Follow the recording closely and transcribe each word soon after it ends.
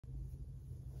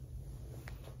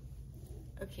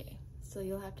Okay, so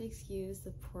you'll have to excuse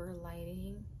the poor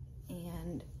lighting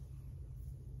and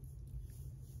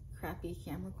crappy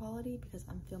camera quality because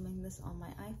I'm filming this on my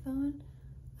iPhone.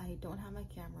 I don't have my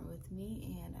camera with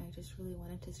me, and I just really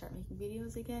wanted to start making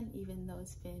videos again, even though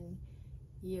it's been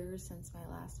years since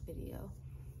my last video.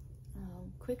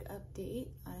 Quick update,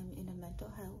 I'm in a mental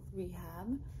health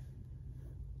rehab.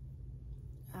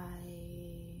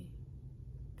 I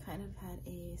kind of had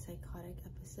a psychotic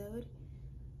episode,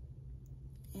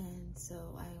 and so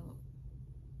I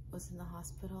was in the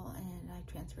hospital and I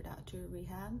transferred out to a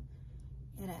rehab,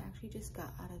 and I actually just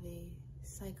got out of a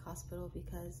psych hospital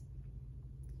because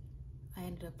I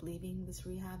ended up leaving this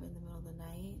rehab in the middle of the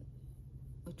night,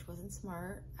 which wasn't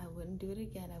smart. I wouldn't do it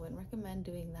again. I wouldn't recommend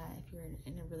doing that if you're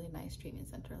in a really nice treatment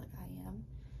center like I am.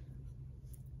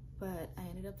 But I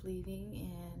ended up leaving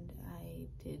and I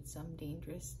did some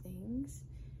dangerous things.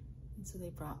 And so they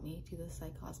brought me to the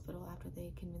psych hospital after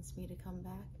they convinced me to come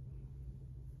back.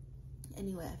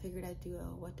 Anyway, I figured I'd do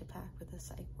a what to pack with a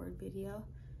psych ward video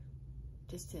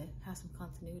just to have some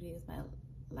continuity with my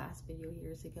last video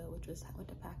years ago, which was what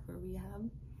to pack for rehab.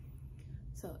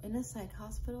 So in a psych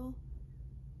hospital,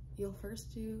 you'll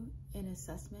first do an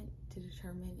assessment to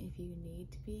determine if you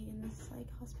need to be in the psych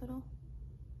hospital.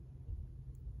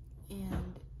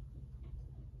 And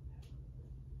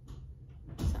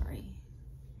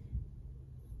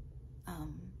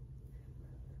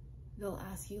they'll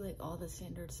ask you like all the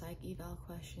standard psych eval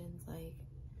questions, like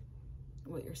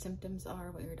what your symptoms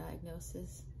are, what your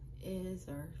diagnosis is,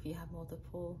 or if you have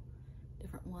multiple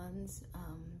different ones.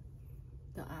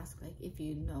 They'll ask like if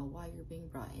you know why you're being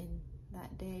brought in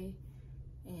that day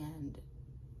and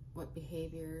what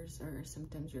behaviors or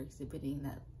symptoms you're exhibiting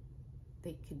that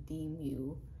they could deem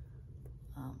you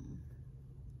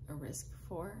a risk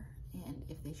for, and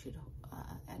if they should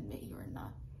admit you or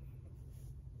not.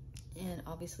 And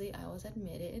obviously I was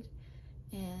admitted,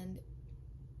 and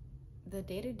the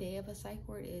day-to-day of a psych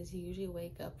ward is you usually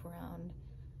wake up around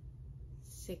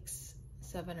 6,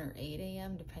 7, or 8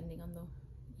 a.m. depending on the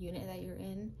unit that you're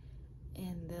in,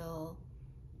 and they'll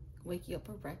wake you up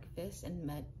for breakfast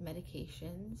and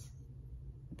medications.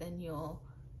 Then you'll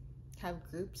have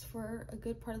groups for a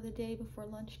good part of the day before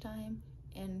lunchtime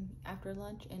and after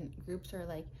lunch, and groups are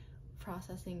like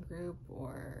processing group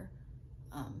or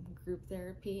group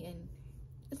therapy, and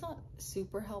it's not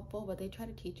super helpful, but they try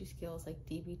to teach you skills like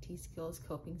DBT skills,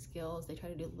 coping skills. They try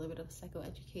to do a little bit of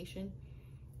psychoeducation,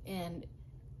 and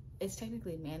it's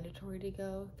technically mandatory to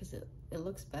go because it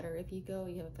looks better if you go.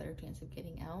 You have a better chance of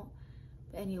getting out.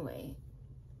 But anyway,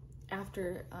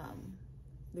 after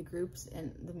the groups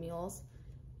and the meals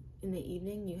in the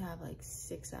evening, you have like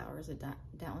 6 hours of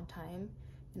downtime,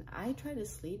 and I try to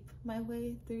sleep my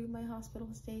way through my hospital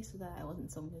stay so that I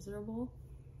wasn't so miserable.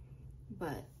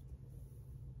 But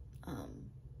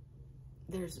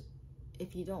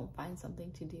if you don't find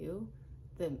something to do,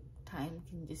 the time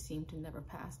can just seem to never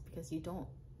pass because you don't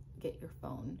get your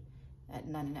phone at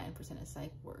 99% of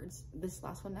psych wards. This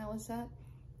last one I was at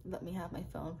let me have my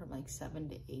phone from like 7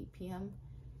 to 8 p.m.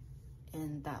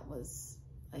 and that was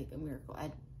like a miracle.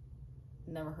 I'd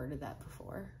never heard of that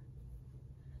before.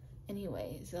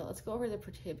 Anyway, so let's go over the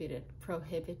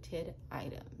prohibited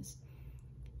items.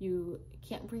 You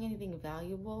can't bring anything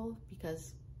valuable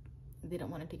because they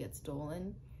don't want it to get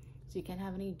stolen. So you can't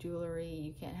have any jewelry,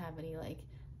 you can't have any like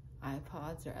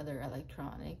iPods or other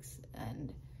electronics,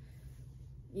 and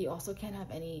you also can't have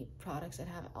any products that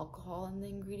have alcohol in the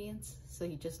ingredients. So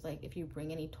you just like, if you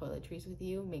bring any toiletries with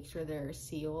you, make sure they're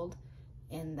sealed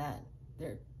and that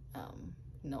they're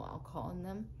no alcohol in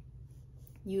them.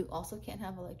 You also can't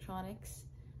have electronics.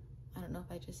 I don't know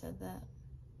if I just said that.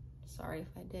 Sorry if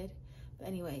I did. But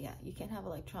anyway, yeah, you can't have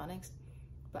electronics.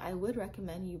 But I would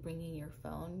recommend you bringing your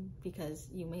phone because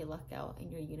you may luck out and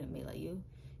your unit may let you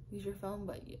use your phone,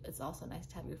 but it's also nice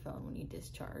to have your phone when you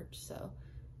discharge. So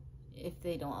if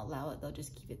they don't allow it, they'll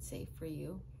just keep it safe for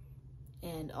you.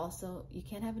 And also, you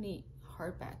can't have any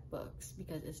hardback books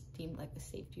because it's deemed like a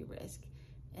safety risk.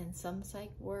 And some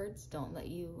psych wards don't let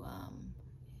you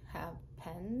have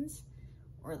pens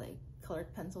or like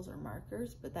colored pencils or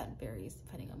markers, but that varies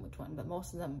depending on which one. But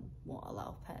most of them won't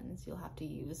allow pens. You'll have to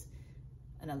use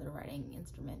another writing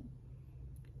instrument.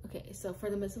 Okay, so for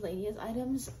the miscellaneous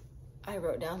items, I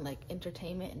wrote down like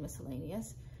entertainment and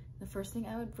miscellaneous. The first thing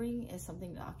I would bring is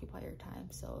something to occupy your time.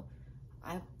 So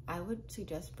I would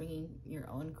suggest bringing your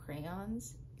own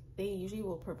crayons. They usually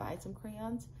will provide some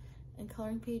crayons and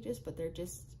coloring pages, but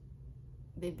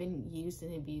they've been used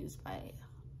and abused by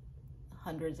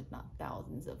hundreds, if not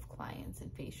thousands, of clients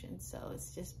and patients. So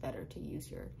it's just better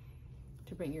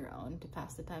to bring your own to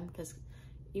pass the time, because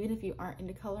even if you aren't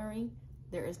into coloring,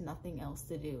 there is nothing else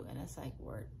to do in a psych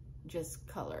ward. Just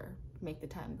color, make the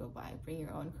time go by. Bring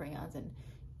your own crayons and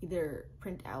either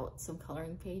print out some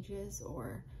coloring pages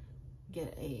or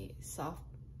get a soft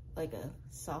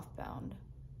bound,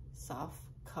 soft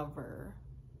cover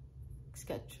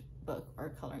sketchbook or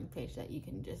coloring page that you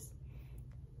can just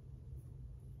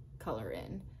color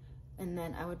in. And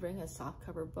then I would bring a soft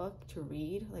cover book to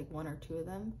read, like 1 or 2 of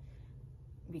them,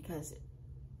 because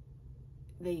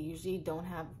they usually don't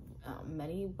have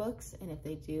many books, and if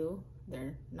they do,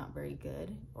 they're not very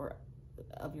good or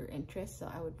of your interest.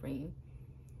 So I would bring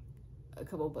a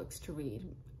couple books to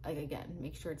read. Like, again,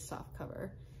 make sure it's soft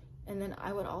cover. And then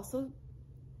I would also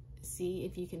see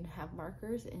if you can have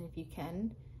markers, and if you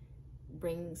can,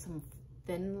 bring some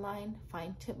thin line,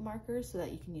 fine tip markers so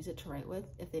that you can use it to write with.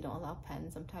 If they don't allow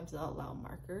pens, sometimes they'll allow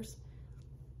markers.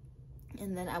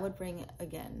 And then I would bring,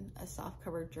 again, a soft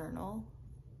cover journal,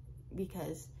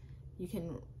 because you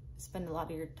can spend a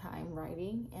lot of your time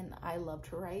writing, and I love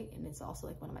to write, and it's also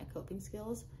like one of my coping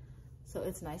skills. So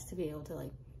it's nice to be able to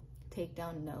like take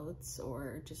down notes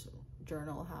or just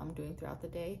journal how I'm doing throughout the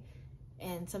day.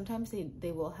 And sometimes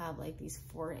they will have like these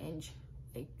 4-inch,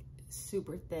 like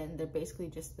super thin, they're basically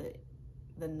just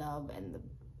the nub and the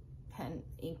pen,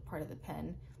 ink part of the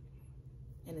pen,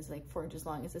 and it's like 4 inches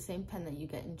long. It's the same pen that you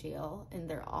get in jail, and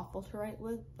they're awful to write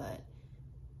with, but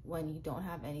when you don't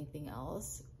have anything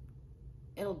else,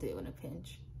 it'll do in a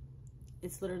pinch.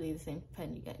 It's literally the same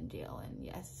pen you get in jail, and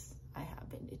yes, I have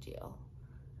been to jail,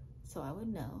 so I would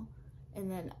know.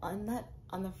 And then on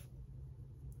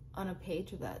a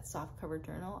page of that soft cover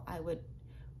journal, I would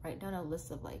write down a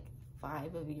list of like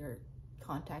 5 of your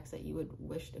contacts that you would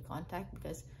wish to contact,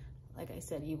 because like I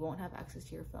said, you won't have access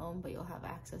to your phone, but you'll have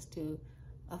access to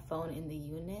a phone in the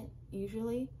unit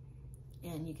usually,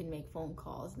 and you can make phone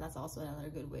calls, and that's also another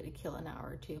good way to kill an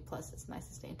hour or 2. Plus, it's nice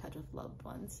to stay in touch with loved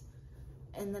ones.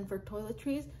 And then for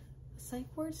toiletries, psych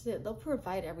wards, they'll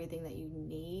provide everything that you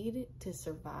need to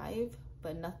survive,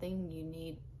 but nothing you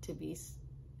need to be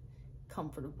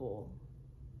comfortable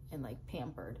and like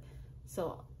pampered.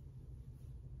 So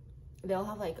they'll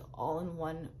have like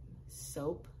all-in-one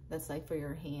soap that's like for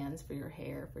your hands, for your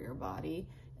hair, for your body,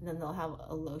 and then they'll have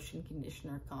a lotion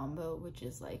conditioner combo, which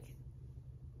is like,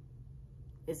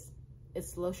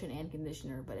 it's lotion and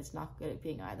conditioner, but it's not good at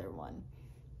being either one.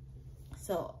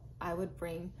 So I would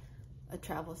bring a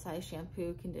travel size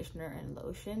shampoo, conditioner, and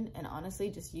lotion, and honestly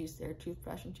just use their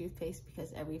toothbrush and toothpaste,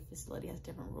 because every facility has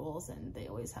different rules and they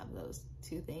always have those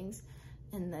 2 things.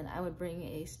 And then I would bring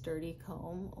a sturdy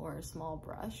comb or a small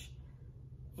brush,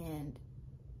 and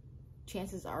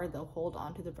chances are they'll hold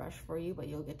onto the brush for you, but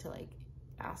you'll get to like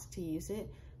ask to use it.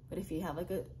 But if you have like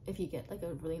if you get like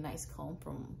a really nice comb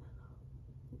from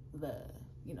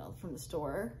the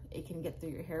store, it can get through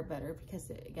your hair better, because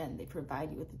again, they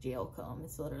provide you with the jail comb.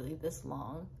 It's literally this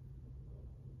long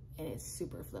and it's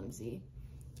super flimsy.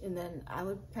 And then I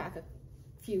would pack a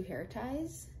few hair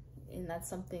ties, and that's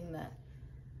something that,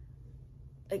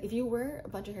 like, if you wear a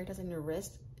bunch of hair ties on your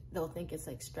wrist, they'll think it's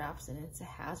like straps and it's a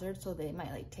hazard, so they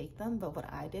might like take them. But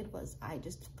what I did was I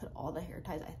just put all the hair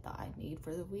ties I thought I'd need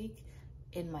for the week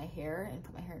in my hair and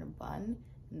put my hair in a bun.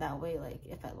 And that way, like,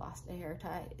 if I lost a hair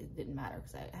tie, it didn't matter,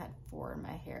 because I had 4 in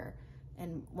my hair.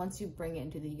 And once you bring it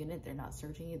into the unit, they're not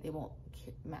searching you. They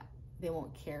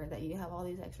won't care that you have all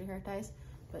these extra hair ties.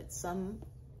 But some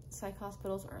psych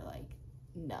hospitals are like,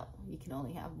 no, you can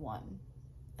only have 1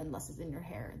 unless it's in your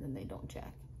hair, and then they don't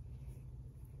check.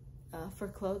 For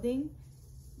clothing,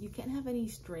 you can't have any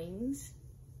strings.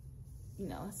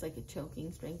 It's like a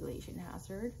choking strangulation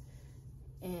hazard.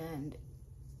 And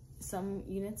some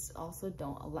units also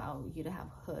don't allow you to have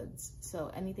hoods.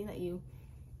 So anything that you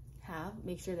have,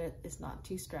 make sure that it's not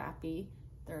too strappy,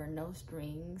 there are no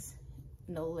strings,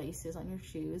 no laces on your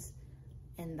shoes,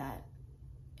 and that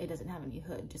it doesn't have any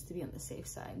hood, just to be on the safe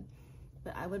side.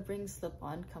 But I would bring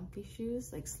slip-on comfy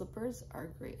shoes. Like, slippers are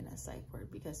great in a psych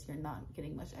ward because you're not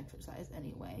getting much exercise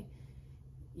anyway.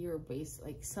 You're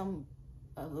like, some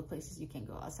of the places you can't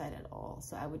go outside at all.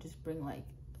 So I would just bring like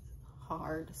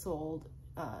hard-soled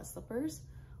slippers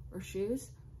or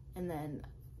shoes, and then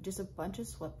just a bunch of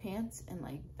sweatpants and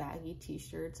like baggy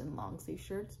t-shirts and long sleeve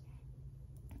shirts.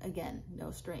 Again,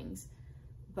 no strings,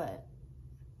 but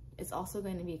it's also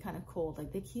going to be kind of cold.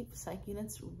 Like, they keep psych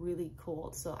units really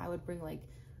cold, so I would bring like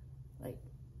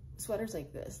sweaters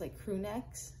like this, like crew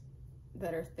necks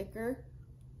that are thicker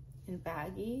and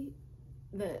baggy.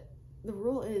 The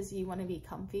rule is you want to be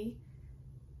comfy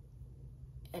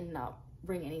and not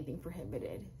bring anything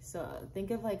prohibited. So think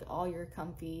of like all your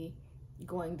comfy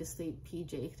going to sleep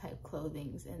PJ type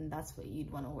clothings, and that's what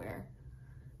you'd want to wear.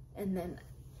 And then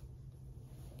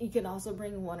You can also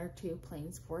bring 1 or 2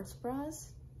 plain sports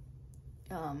bras,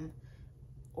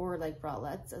 or like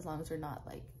bralettes, as long as you're not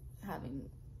like having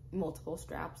multiple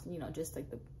straps, you know, just like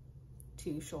the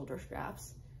 2 shoulder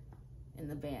straps in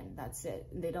the band. That's it.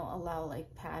 They don't allow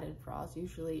like padded bras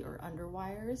usually, or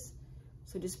underwires.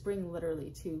 So just bring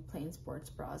literally 2 plain sports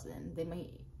bras in. They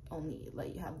might only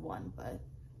let you have 1, but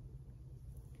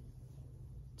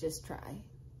just try.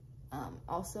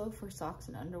 Also for socks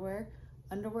and underwear,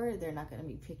 they're not going to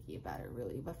be picky about it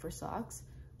really, but for socks,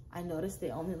 I noticed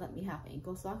they only let me have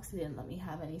ankle socks. They didn't let me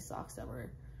have any socks that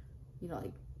were, you know,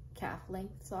 like calf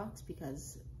length socks,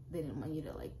 because they didn't want you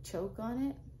to like choke on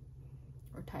it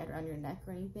or tie it around your neck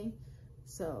or anything.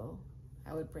 So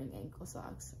I would bring ankle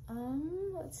socks.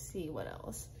 Let's see what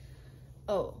else.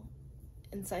 Oh,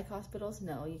 in psych hospitals,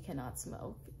 no, you cannot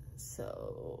smoke.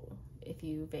 So if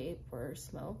you vape or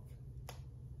smoke,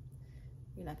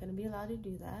 you're not going to be allowed to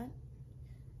do that.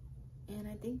 And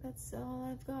I think that's all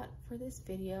I've got for this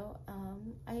video.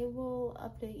 I will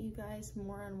update you guys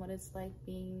more on what it's like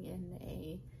being in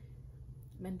a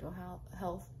mental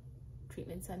health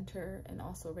treatment center and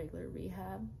also regular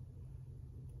rehab.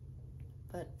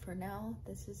 But for now,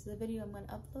 this is the video I'm going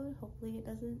to upload. Hopefully it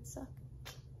doesn't suck.